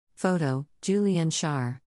Photo, Julian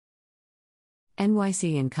Shar.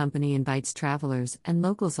 NYC and Company invites travelers and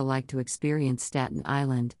locals alike to experience Staten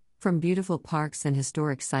Island, from beautiful parks and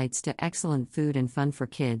historic sites to excellent food and fun for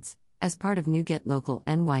kids, as part of new Get Local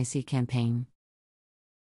NYC campaign.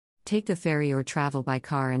 Take the ferry or travel by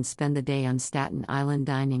car and spend the day on Staten Island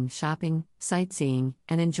dining, shopping, sightseeing,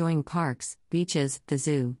 and enjoying parks, beaches, the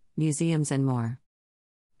zoo, museums and more.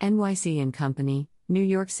 NYC and Company, New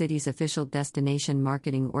York City's official destination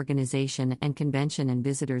marketing organization and Convention and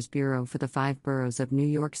Visitors Bureau for the 5 boroughs of New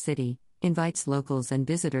York City, invites locals and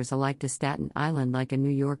visitors alike to Staten Island like a New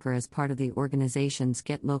Yorker as part of the organization's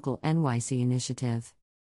Get Local NYC initiative.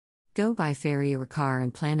 Go by ferry or car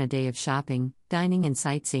and plan a day of shopping, dining and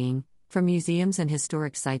sightseeing, from museums and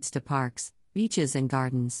historic sites to parks, beaches and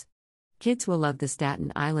gardens. Kids will love the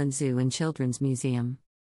Staten Island Zoo and Children's Museum.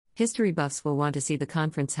 History buffs will want to see the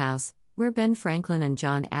Conference House, where Ben Franklin and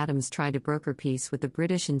John Adams tried to broker peace with the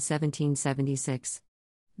British in 1776.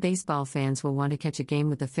 Baseball fans will want to catch a game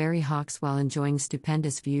with the Ferry Hawks while enjoying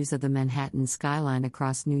stupendous views of the Manhattan skyline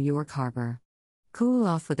across New York Harbor. Cool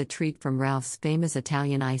off with a treat from Ralph's famous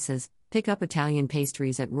Italian ices, pick up Italian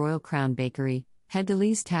pastries at Royal Crown Bakery, head to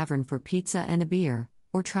Lee's Tavern for pizza and a beer,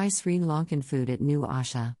 or try Sri Lankan food at New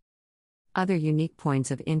Asha. Other unique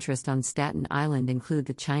points of interest on Staten Island include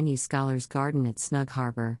the Chinese Scholars Garden at Snug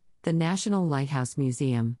Harbor, the National Lighthouse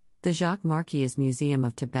Museum, the Jacques Marquis Museum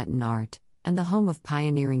of Tibetan Art, and the home of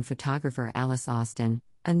pioneering photographer Alice Austin,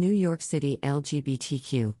 a New York City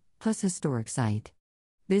LGBTQ+ historic site.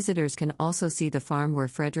 Visitors can also see the farm where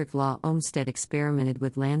Frederick Law Olmsted experimented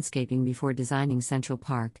with landscaping before designing Central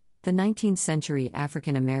Park, the 19th century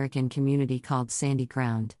African American community called Sandy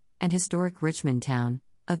Ground, and historic Richmond Town,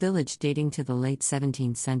 a village dating to the late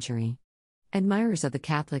 17th century. Admirers of the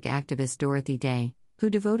Catholic activist Dorothy Day, who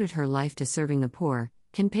devoted her life to serving the poor,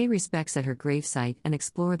 can pay respects at her gravesite and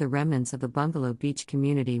explore the remnants of the Bungalow Beach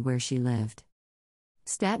community where she lived.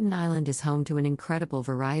 Staten Island is home to an incredible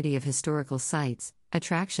variety of historical sites,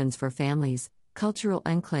 attractions for families, cultural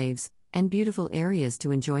enclaves, and beautiful areas to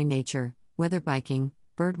enjoy nature, whether biking,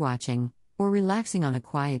 birdwatching, or relaxing on a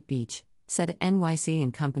quiet beach, said NYC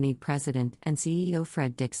and Company President and CEO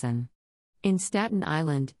Fred Dixon. In Staten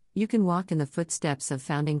Island, you can walk in the footsteps of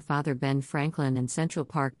founding father Ben Franklin and Central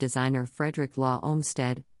Park designer Frederick Law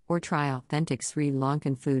Olmsted, or try authentic Sri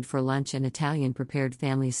Lankan food for lunch and Italian prepared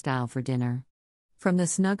family style for dinner. From the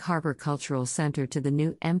Snug Harbor Cultural Center to the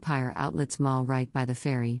new Empire Outlets Mall right by the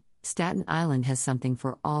ferry, Staten Island has something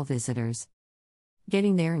for all visitors.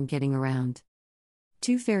 Getting there and getting around.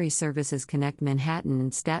 2 ferry services connect Manhattan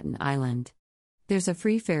and Staten Island. There's a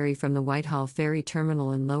free ferry from the Whitehall Ferry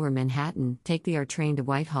Terminal in Lower Manhattan. Take the R train to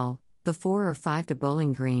Whitehall, the 4 or 5 to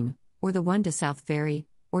Bowling Green, or the 1 to South Ferry,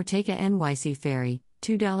 or take a NYC ferry,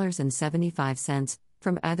 $2.75,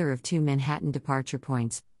 from either of 2 Manhattan departure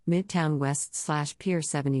points, Midtown West/Pier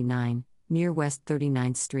 79, near West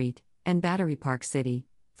 39th Street, and Battery Park City.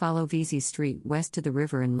 Follow Vesey Street west to the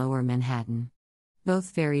river in Lower Manhattan. Both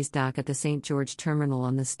ferries dock at the St. George Terminal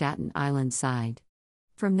on the Staten Island side.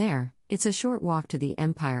 From there, it's a short walk to the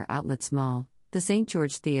Empire Outlets Mall, the St.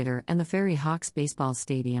 George Theater and the Ferry Hawks baseball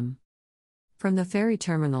stadium. From the ferry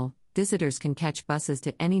terminal, visitors can catch buses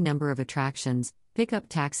to any number of attractions, pick up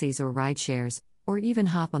taxis or ride-shares, or even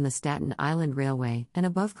hop on the Staten Island Railway, an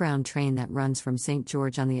above-ground train that runs from St.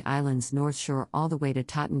 George on the island's north shore all the way to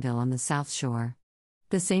Tottenville on the south shore.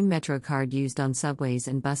 The same MetroCard used on subways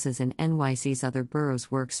and buses in NYC's other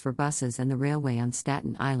boroughs works for buses and the railway on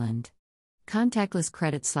Staten Island. Contactless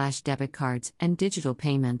credit/debit cards and digital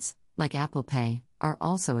payments, like Apple Pay, are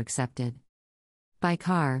also accepted. By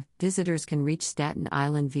car, visitors can reach Staten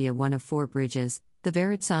Island via one of 4 bridges, the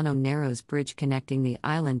Verrazzano Narrows Bridge connecting the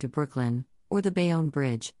island to Brooklyn, or the Bayonne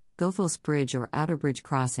Bridge, Goethals Bridge or Outer Bridge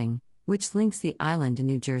Crossing, which links the island to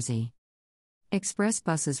New Jersey. Express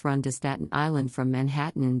buses run to Staten Island from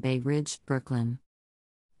Manhattan and Bay Ridge, Brooklyn.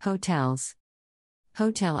 Hotels.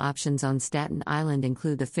 Hotel options on Staten Island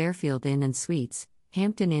include the Fairfield Inn and Suites,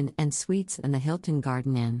 Hampton Inn and Suites and the Hilton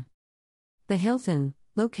Garden Inn. The Hilton,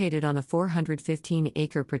 located on a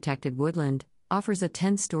 415-acre protected woodland, offers a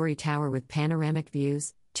 10-story tower with panoramic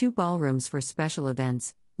views, 2 ballrooms for special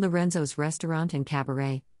events, Lorenzo's Restaurant and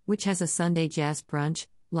Cabaret, which has a Sunday jazz brunch,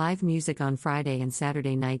 live music on Friday and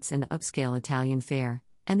Saturday nights and upscale Italian fare,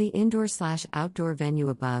 and the indoor/outdoor venue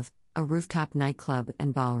above, a rooftop nightclub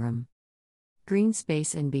and ballroom. Green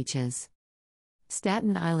space and beaches.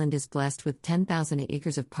 Staten Island is blessed with 10,000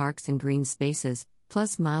 acres of parks and green spaces,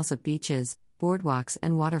 plus miles of beaches, boardwalks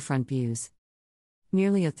and waterfront views.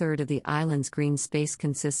 Nearly a third of the island's green space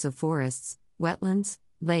consists of forests, wetlands,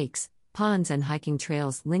 lakes, ponds and hiking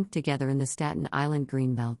trails linked together in the Staten Island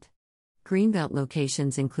Greenbelt. Greenbelt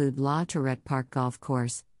locations include La Tourette Park Golf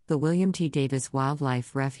Course, the William T. Davis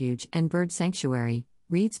Wildlife Refuge and Bird Sanctuary,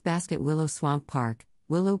 Reed's Basket Willow Swamp Park,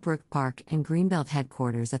 Willowbrook Park, and Greenbelt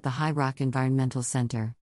headquarters at the High Rock Environmental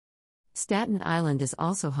Center. Staten Island is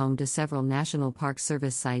also home to several National Park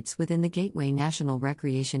Service sites within the Gateway National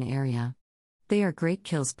Recreation Area. They are Great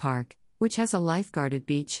Kills Park, which has a life-guarded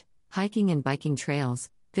beach, hiking and biking trails,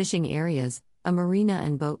 fishing areas, a marina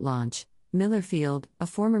and boat launch, Miller Field, a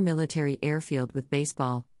former military airfield with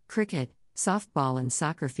baseball, cricket, softball and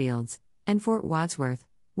soccer fields, and Fort Wadsworth,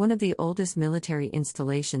 one of the oldest military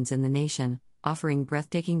installations in the nation, offering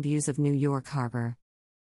breathtaking views of New York Harbor.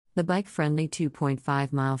 The bike-friendly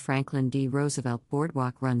 2.5-mile Franklin D. Roosevelt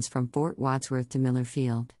Boardwalk runs from Fort Wadsworth to Miller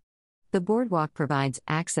Field. The boardwalk provides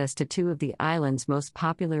access to two of the island's most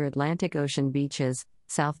popular Atlantic Ocean beaches,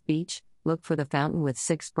 South Beach, look for the fountain with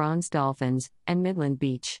 6 bronze dolphins, and Midland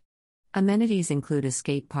Beach. Amenities include a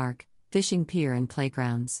skate park, fishing pier and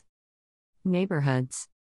playgrounds. Neighborhoods.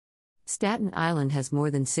 Staten Island has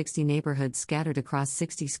more than 60 neighborhoods scattered across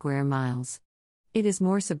 60 square miles. It is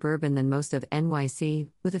more suburban than most of NYC,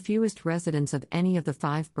 with the fewest residents of any of the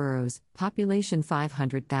 5 boroughs, population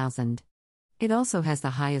 500,000. It also has the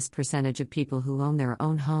highest percentage of people who own their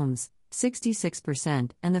own homes,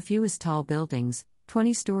 66%, and the fewest tall buildings,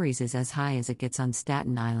 20 stories is as high as it gets on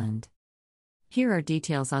Staten Island. Here are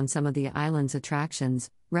details on some of the island's attractions,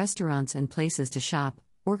 restaurants and places to shop,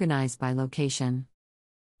 organized by location.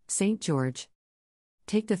 St. George.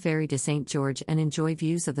 Take the ferry to St. George and enjoy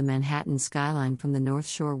views of the Manhattan skyline from the North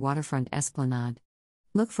Shore waterfront esplanade.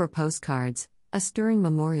 Look for postcards, a stirring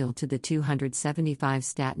memorial to the 275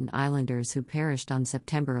 Staten Islanders who perished on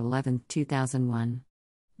September 11, 2001.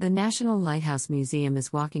 The National Lighthouse Museum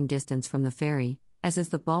is walking distance from the ferry, as is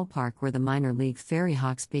the ballpark where the minor league Ferry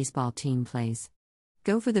Hawks baseball team plays.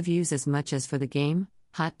 Go for the views as much as for the game,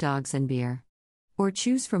 hot dogs and beer. Or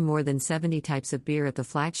choose from more than 70 types of beer at the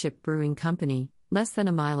Flagship Brewing Company, less than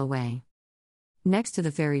a mile away. Next to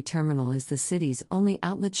the ferry terminal is the city's only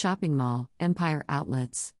outlet shopping mall, Empire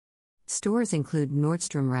Outlets. Stores include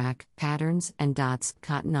Nordstrom Rack, Patterns and Dots,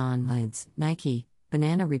 Cotton On Lids, Nike,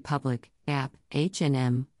 Banana Republic, Gap,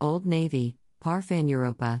 H&M, Old Navy, Parfum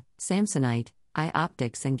Europa, Samsonite,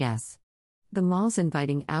 iOptics and Guess. The mall's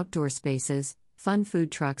inviting outdoor spaces, fun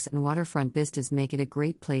food trucks and waterfront vistas make it a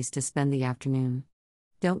great place to spend the afternoon.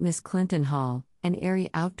 Don't miss Clinton Hall, an airy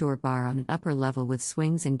outdoor bar on an upper level with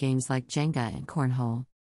swings and games like Jenga and Cornhole.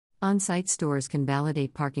 On-site stores can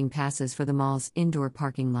validate parking passes for the mall's indoor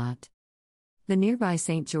parking lot. The nearby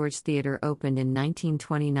St. George Theatre opened in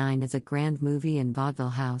 1929 as a grand movie and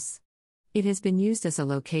vaudeville house. It has been used as a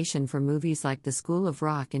location for movies like The School of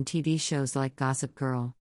Rock and TV shows like Gossip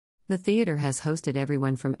Girl. The theater has hosted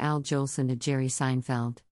everyone from Al Jolson to Jerry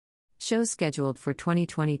Seinfeld. Shows scheduled for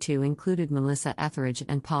 2022 included Melissa Etheridge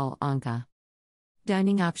and Paul Anka.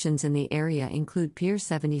 Dining options in the area include Pier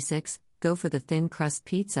 76, go for the thin crust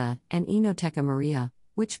pizza, and Enoteca Maria,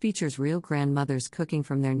 which features real grandmothers cooking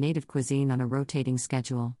from their native cuisine on a rotating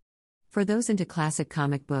schedule. For those into classic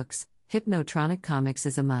comic books, Hypnotronic Comics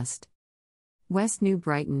is a must. West New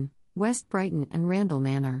Brighton, West Brighton and Randall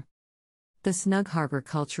Manor. The Snug Harbor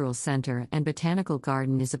Cultural Center and Botanical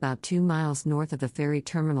Garden is about 2 miles north of the ferry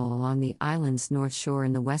terminal along the island's north shore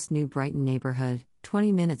in the West New Brighton neighborhood,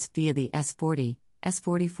 20 minutes via the S40,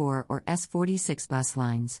 S44 or S46 bus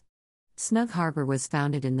lines. Snug Harbor was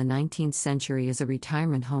founded in the 19th century as a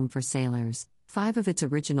retirement home for sailors. 5 of its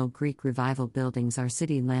original Greek Revival buildings are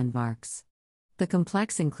city landmarks. The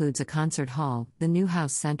complex includes a concert hall, the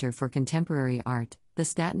Newhouse Center for Contemporary Art, the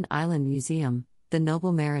Staten Island Museum, the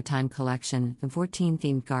Noble Maritime Collection, and 14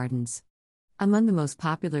 themed gardens. Among the most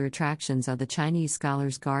popular attractions are the Chinese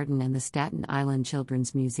Scholars Garden and the Staten Island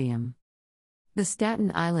Children's Museum. The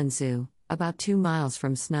Staten Island Zoo, about 2 miles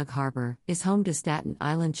from Snug Harbor, is home to Staten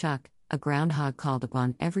Island Chuck, a groundhog called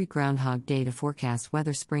upon every Groundhog Day to forecast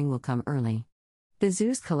whether spring will come early. The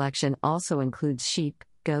zoo's collection also includes sheep,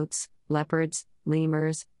 goats, leopards,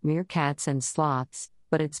 lemurs, meerkats and sloths,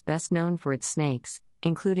 but it's best known for its snakes,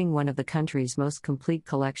 including one of the country's most complete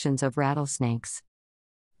collections of rattlesnakes.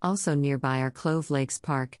 Also nearby are Clove Lakes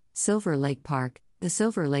Park, Silver Lake Park, the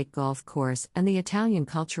Silver Lake Golf Course, and the Italian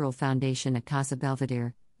Cultural Foundation at Casa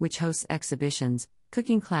Belvedere, which hosts exhibitions,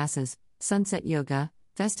 cooking classes, sunset yoga,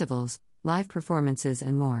 festivals, live performances,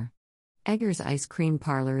 and more. Egger's Ice Cream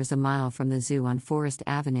Parlor is a mile from the zoo on Forest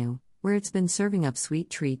Avenue, where it's been serving up sweet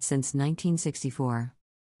treats since 1964.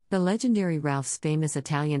 The legendary Ralph's Famous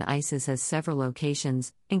Italian Ices has several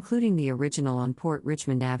locations, including the original on Port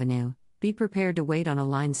Richmond Avenue. Be prepared to wait on a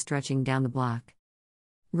line stretching down the block.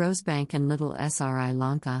 Rosebank and Little Sri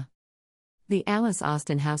Lanka. The Alice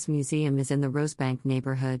Austen House Museum is in the Rosebank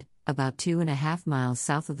neighborhood, about 2.5 miles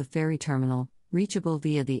south of the ferry terminal, reachable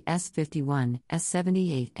via the S51,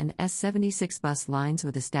 S78, and S76 bus lines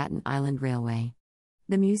or the Staten Island Railway.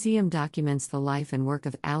 The museum documents the life and work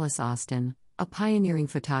of Alice Austen, a pioneering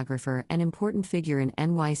photographer and important figure in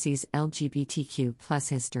NYC's LGBTQ+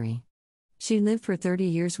 history. She lived for 30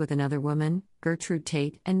 years with another woman, Gertrude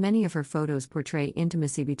Tate, and many of her photos portray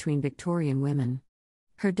intimacy between Victorian women.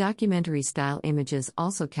 Her documentary-style images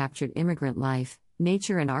also captured immigrant life,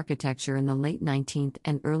 nature and architecture in the late 19th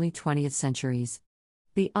and early 20th centuries.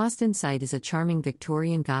 The Austen site is a charming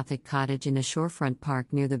Victorian Gothic cottage in a shorefront park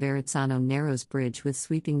near the Verrazzano Narrows Bridge with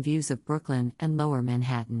sweeping views of Brooklyn and Lower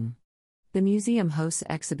Manhattan. The museum hosts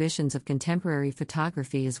exhibitions of contemporary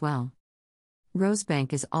photography as well.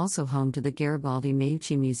 Rosebank is also home to the Garibaldi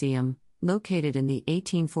Meucci Museum, located in the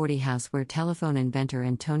 1840 house where telephone inventor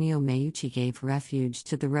Antonio Meucci gave refuge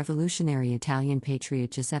to the revolutionary Italian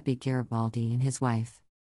patriot Giuseppe Garibaldi and his wife.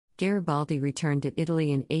 Garibaldi returned to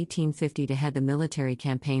Italy in 1850 to head the military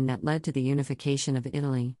campaign that led to the unification of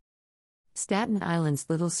Italy. Staten Island's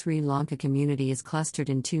Little Sri Lanka community is clustered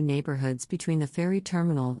in two neighborhoods between the ferry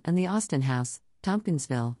terminal and the Austen House,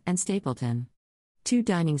 Tompkinsville, and Stapleton. Two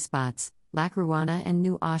dining spots, Lackawanna and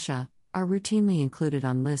New Asha, are routinely included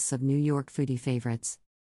on lists of New York foodie favorites.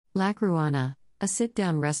 Lackawanna, a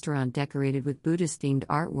sit-down restaurant decorated with Buddhist-themed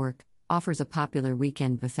artwork, offers a popular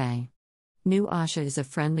weekend buffet. New Asha is a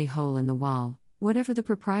friendly hole in the wall. Whatever the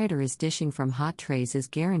proprietor is dishing from hot trays is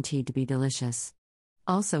guaranteed to be delicious.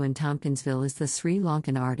 Also in Tompkinsville is the Sri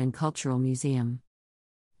Lankan Art and Cultural Museum.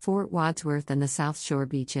 Fort Wadsworth and the South Shore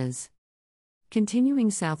Beaches.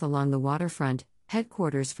 Continuing south along the waterfront,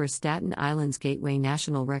 headquarters for Staten Island's Gateway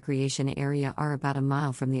National Recreation Area are about a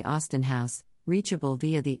mile from the Austen House, reachable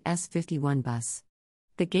via the S51 bus.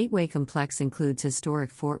 The Gateway complex includes historic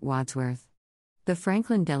Fort Wadsworth. The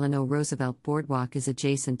Franklin Delano Roosevelt Boardwalk is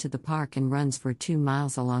adjacent to the park and runs for 2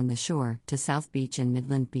 miles along the shore to South Beach and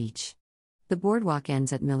Midland Beach. The boardwalk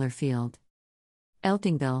ends at Miller Field.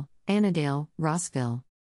 Eltingville, Annandale, Rossville.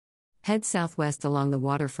 Head southwest along the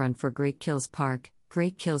waterfront for Great Kills Park,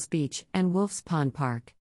 Great Kills Beach, and Wolf's Pond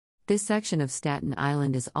Park. This section of Staten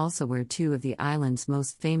Island is also where two of the island's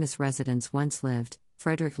most famous residents once lived,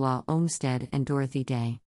 Frederick Law Olmsted and Dorothy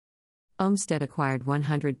Day. Olmsted acquired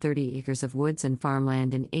 130 acres of woods and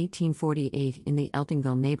farmland in 1848 in the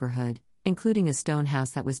Eltingville neighborhood, including a stone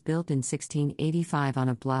house that was built in 1685 on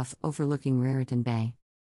a bluff overlooking Raritan Bay.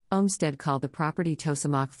 Olmsted called the property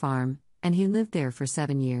Tosamock Farm, and he lived there for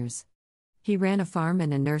 7 years. He ran a farm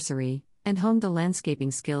and a nursery, and honed the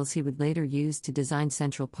landscaping skills he would later use to design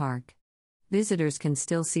Central Park. Visitors can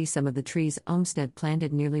still see some of the trees Olmsted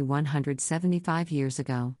planted nearly 175 years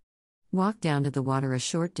ago. Walk down to the water a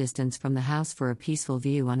short distance from the house for a peaceful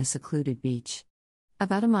view on a secluded beach.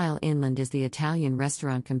 About a mile inland is the Italian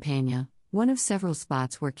restaurant Campagna, one of several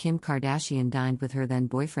spots where Kim Kardashian dined with her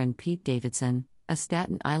then-boyfriend Pete Davidson, a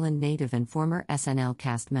Staten Island native and former SNL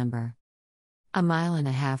cast member. A mile and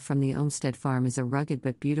a half from the Olmsted Farm is a rugged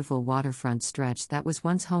but beautiful waterfront stretch that was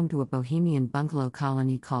once home to a bohemian bungalow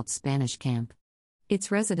colony called Spanish Camp.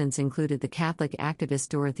 Its residents included the Catholic activist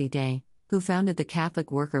Dorothy Day, who founded the Catholic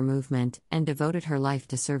worker movement and devoted her life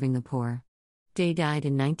to serving the poor. Day died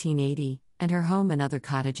in 1980, and her home and other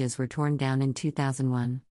cottages were torn down in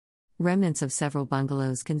 2001. Remnants of several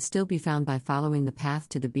bungalows can still be found by following the path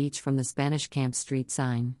to the beach from the Spanish Camp Street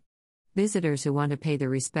sign. Visitors who want to pay their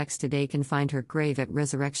respects today can find her grave at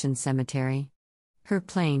Resurrection Cemetery. Her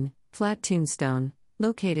plain, flat tombstone,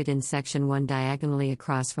 located in Section 1 diagonally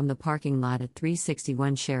across from the parking lot at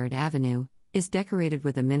 361 Sherrod Avenue, is decorated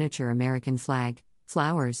with a miniature American flag,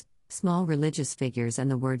 flowers, small religious figures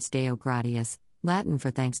and the words Deo Gratias, Latin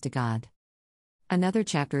for thanks to God. Another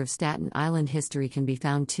chapter of Staten Island history can be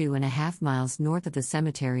found 2.5 miles north of the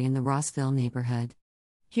cemetery in the Rossville neighborhood.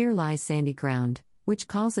 Here lies Sandy Ground, which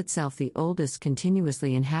calls itself the oldest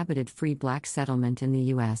continuously inhabited free black settlement in the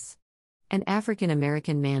U.S. An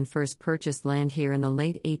African-American man first purchased land here in the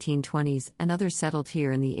late 1820s and others settled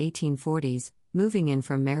here in the 1840s, moving in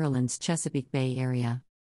from Maryland's Chesapeake Bay area.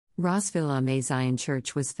 Rossville Ame Zion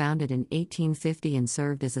Church was founded in 1850 and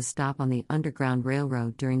served as a stop on the Underground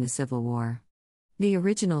Railroad during the Civil War. The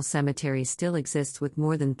original cemetery still exists with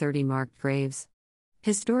more than 30 marked graves.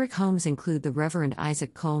 Historic homes include the Reverend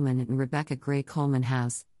Isaac Coleman and Rebecca Gray Coleman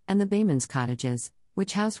House, and the Baymans Cottages,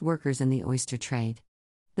 which housed workers in the oyster trade.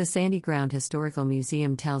 The Sandy Ground Historical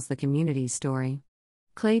Museum tells the community's story.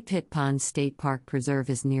 Clay Pit Pond State Park Preserve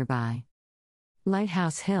is nearby.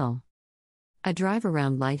 Lighthouse Hill. A drive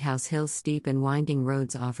around Lighthouse Hill's steep and winding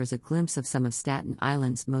roads offers a glimpse of some of Staten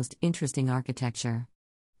Island's most interesting architecture.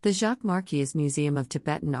 The Jacques Marquiez Museum of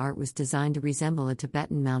Tibetan Art was designed to resemble a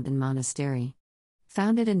Tibetan mountain monastery.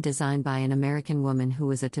 Founded and designed by an American woman who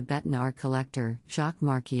was a Tibetan art collector, Jacques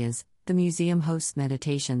Marquiez, the museum hosts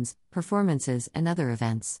meditations, performances, and other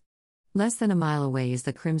events. Less than a mile away is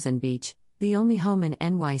the Crimson Beach, the only home in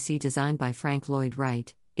NYC designed by Frank Lloyd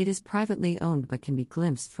Wright. It is privately owned but can be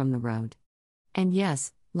glimpsed from the road. And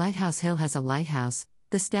yes, Lighthouse Hill has a lighthouse,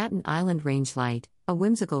 the Staten Island Range Light, a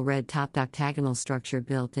whimsical red-topped octagonal structure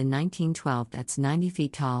built in 1912 that's 90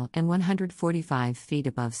 feet tall and 145 feet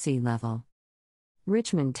above sea level.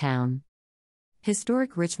 Richmond Town.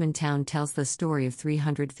 Historic Richmond Town tells the story of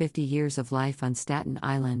 350 years of life on Staten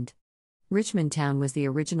Island. Richmond Town was the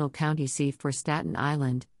original county seat for Staten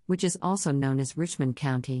Island, which is also known as Richmond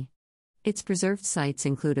County. Its preserved sites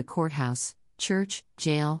include a courthouse, church,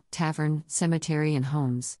 jail, tavern, cemetery, and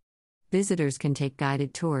homes. Visitors can take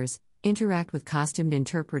guided tours, interact with costumed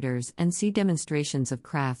interpreters, and see demonstrations of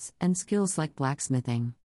crafts and skills like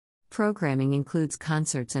blacksmithing. Programming includes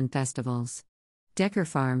concerts and festivals. Decker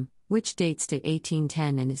Farm, which dates to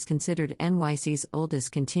 1810 and is considered NYC's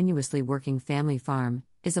oldest continuously working family farm,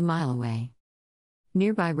 is a mile away.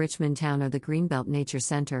 Nearby Richmond Town are the Greenbelt Nature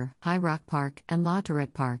Center, High Rock Park, and La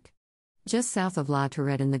Tourette Park. Just south of La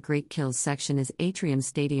Tourette in the Great Kills section is Atrium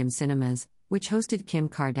Stadium Cinemas, which hosted Kim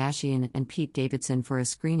Kardashian and Pete Davidson for a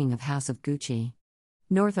screening of House of Gucci.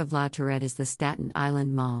 North of La Tourette is the Staten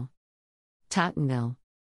Island Mall. Tottenville.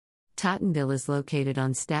 Tottenville is located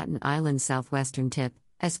on Staten Island's southwestern tip,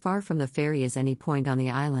 as far from the ferry as any point on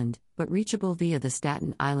the island, but reachable via the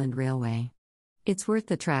Staten Island Railway. It's worth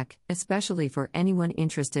the trek, especially for anyone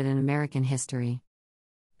interested in American history.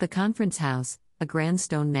 The Conference House, a grand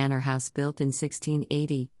stone manor house built in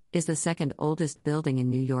 1680, is the second oldest building in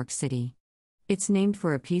New York City. It's named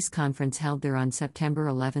for a peace conference held there on September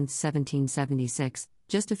 11, 1776,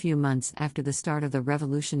 just a few months after the start of the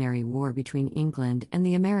Revolutionary War between England and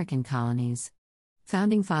the American colonies.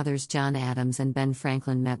 Founding fathers John Adams and Ben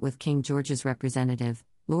Franklin met with King George's representative,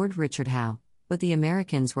 Lord Richard Howe, but the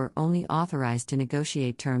Americans were only authorized to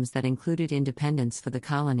negotiate terms that included independence for the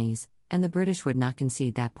colonies, and the British would not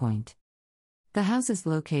concede that point. The house is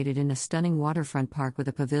located in a stunning waterfront park with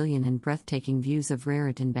a pavilion and breathtaking views of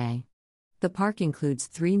Raritan Bay. The park includes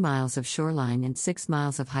 3 miles of shoreline and 6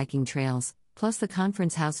 miles of hiking trails, plus the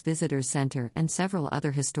Conference House Visitors Center and several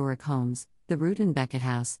other historic homes, the Rutan Beckett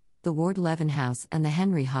House, the Ward Levin House, and the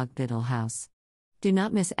Henry Hogg Biddle House. Do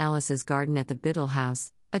not miss Alice's Garden at the Biddle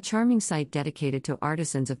House, a charming site dedicated to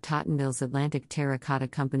artisans of Tottenville's Atlantic Terracotta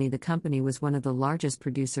Company. The company was one of the largest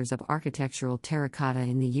producers of architectural terracotta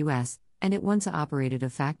in the U.S., and it once operated a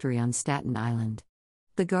factory on Staten Island.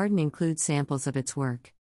 The garden includes samples of its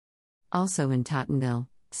work. Also in Tottenville,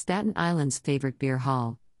 Staten Island's favorite beer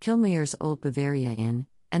hall, Kilmayer's Old Bavaria Inn,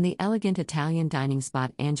 and the elegant Italian dining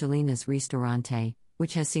spot Angelina's Ristorante,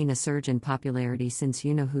 which has seen a surge in popularity since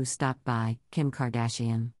you-know-who stopped by, Kim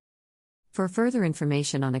Kardashian. For further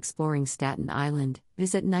information on exploring Staten Island,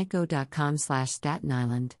 visit nightgo.com/Staten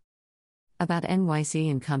Island. About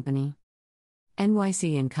NYC & Company.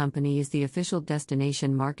 NYC & Company is the official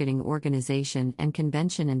destination marketing organization and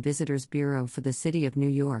convention and visitors bureau for the city of New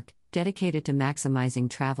York, dedicated to maximizing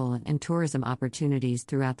travel and tourism opportunities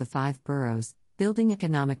throughout the 5 boroughs, building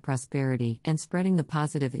economic prosperity and spreading the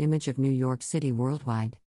positive image of New York City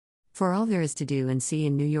worldwide. For all there is to do and see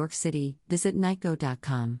in New York City, visit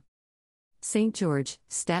nightgo.com. St. George,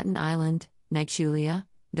 Staten Island, Nightjulia,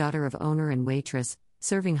 daughter of owner and waitress,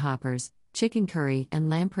 serving hoppers, chicken curry, and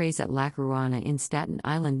lampreys at La Caruana in Staten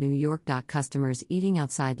Island, New York. Customers eating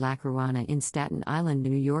outside La Caruana in Staten Island,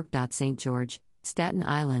 New York. St. George, Staten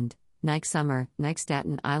Island, Nike Summer, Nike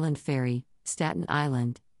Staten Island Ferry, Staten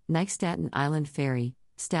Island, Nike Staten Island Ferry,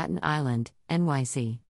 Staten Island, NYC.